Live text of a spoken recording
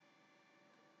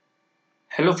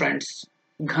Hello friends,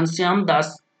 Ghanshyam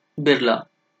Das Birla,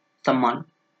 Samman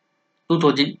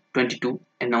 2022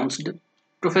 announced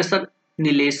Professor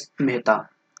Nilesh Mehta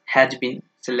has been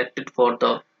selected for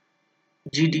the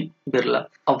GD Birla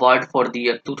Award for the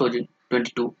year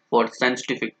 2022 for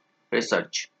scientific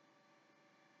research.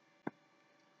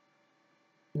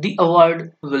 The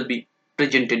award will be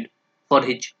presented for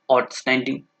his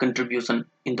outstanding contribution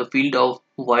in the field of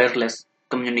wireless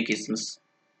communications.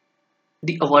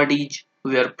 The awardees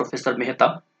were Professor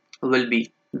Mehta will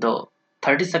be the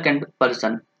 32nd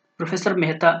person. Professor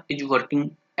Mehta is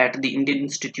working at the Indian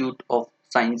Institute of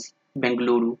Science,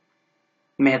 Bengaluru.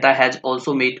 Mehta has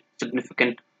also made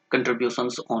significant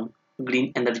contributions on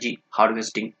green energy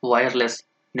harvesting, wireless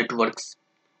networks,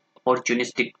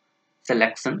 opportunistic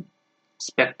selection,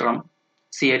 spectrum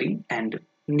sharing, and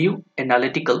new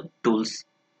analytical tools.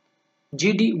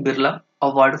 G.D. Birla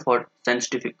Award for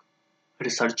Scientific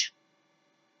Research.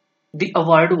 The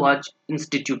award was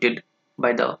instituted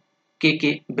by the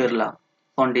K. Birla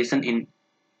Foundation in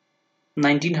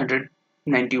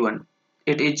 1991.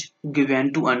 It is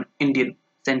given to an Indian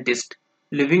scientist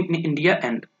living in India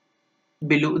and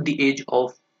below the age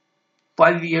of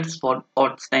 5 years for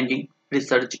outstanding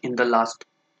research in the last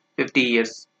 50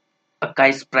 years. A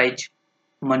cash prize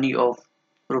money of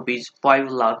rupees 5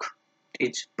 lakh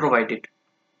is provided.